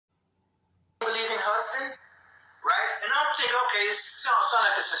right? And I'm thinking, okay, this sounds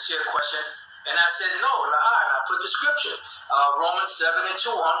like a sincere question. And I said, no, and I put the scripture, Romans 7:2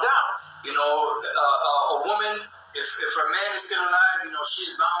 on down. You know, a woman, if her man is still alive, you know,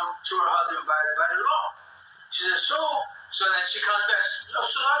 she's bound to her husband by the law. She said, so then she comes back,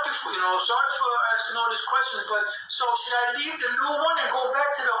 sorry for asking all these questions, but so should I leave the new one and go back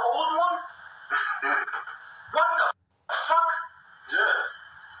to the old one? What the fuck? Yeah.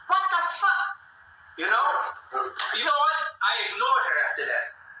 What the fuck? You know what? I ignored her after that.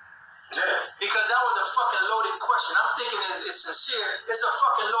 Yeah. Because that was a fucking loaded question. I'm thinking it's sincere. It's a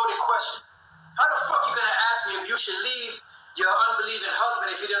fucking loaded question. How the fuck you gonna ask me if you should leave your unbelieving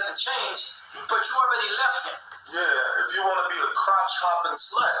husband if he doesn't change, but you already left him? Yeah, if you want to be a crotch hopping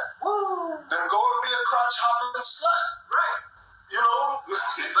slut, then go and be a crotch hopping slut. Right. You know?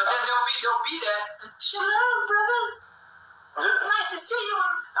 But then they'll be there. Shalom, brother. Yeah. Nice to see you.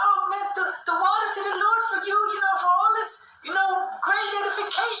 Oh man, the water to the Lord for you, for all this, great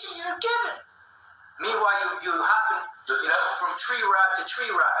edification you're given. Meanwhile, you hopping from tree rod to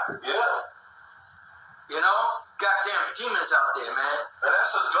tree rod. Yeah. Goddamn demons out there, man. And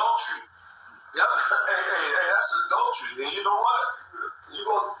that's adultery. Yep. Hey, that's adultery. And you know what? You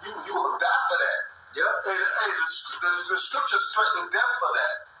will die for that. Yep. Hey, the scriptures threaten death for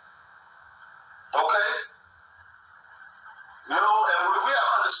that. Okay? And we have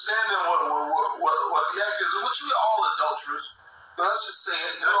understanding what the act is, which we all adulterers. Let's just say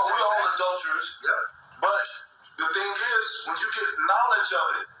it. We all adulterers. Yep. But the thing is, when you get knowledge of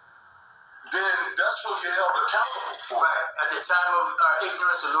it, then that's what you're held accountable for. Right. At the time of our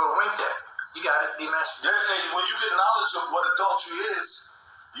ignorance, the Lord winked at. You got it, D-Master. Yeah, when you get knowledge of what adultery is,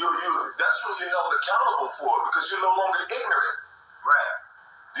 that's what you're held accountable for, because you're no longer ignorant. Right.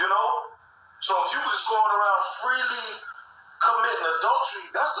 So if you were just going around freely committing adultery,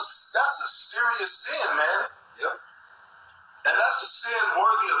 that's a serious sin, man. Yep.